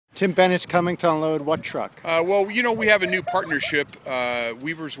Tim Bennett's coming to unload what truck? Well, you know, we have a new partnership.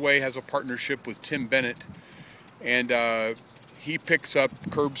 Weavers Way has a partnership with Tim Bennett, and he picks up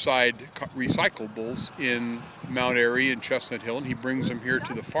curbside recyclables in Mount Airy and Chestnut Hill, and he brings them here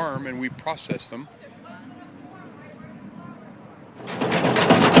to the farm, and we process them.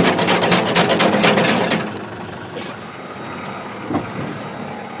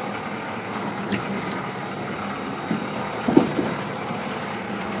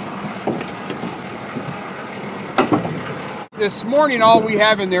 This morning, all we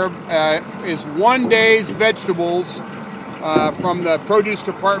have in there is 1 day's vegetables from the produce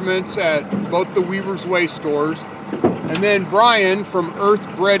departments at both the Weavers Way stores. And then Brian from Earth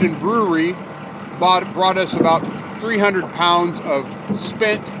Bread and Brewery brought us about 300 pounds of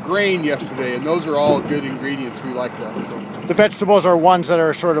spent grain yesterday, and those are all good ingredients. We like that. So. The vegetables are ones that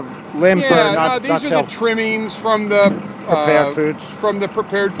are sort of limp or not. These are the trimmings from the prepared foods. From the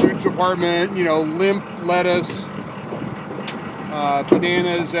prepared foods department. You know, limp lettuce.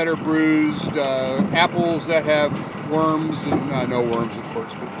 Bananas that are bruised, apples that have worms, and no worms, of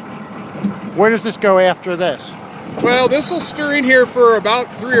course. But. Where does this go after this? Well, this will stir in here for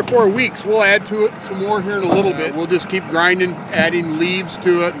about 3 or 4 weeks. We'll add to it some more here in a little bit. We'll just keep grinding, adding leaves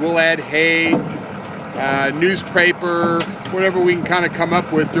to it. We'll add hay, newspaper, whatever we can kind of come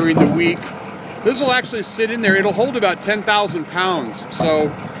up with during the week. This will actually sit in there. It'll hold about 10,000 pounds. So.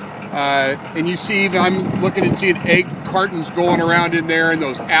 And you see, I'm looking and seeing egg cartons going around in there, and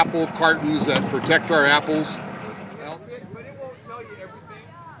those apple cartons that protect our apples.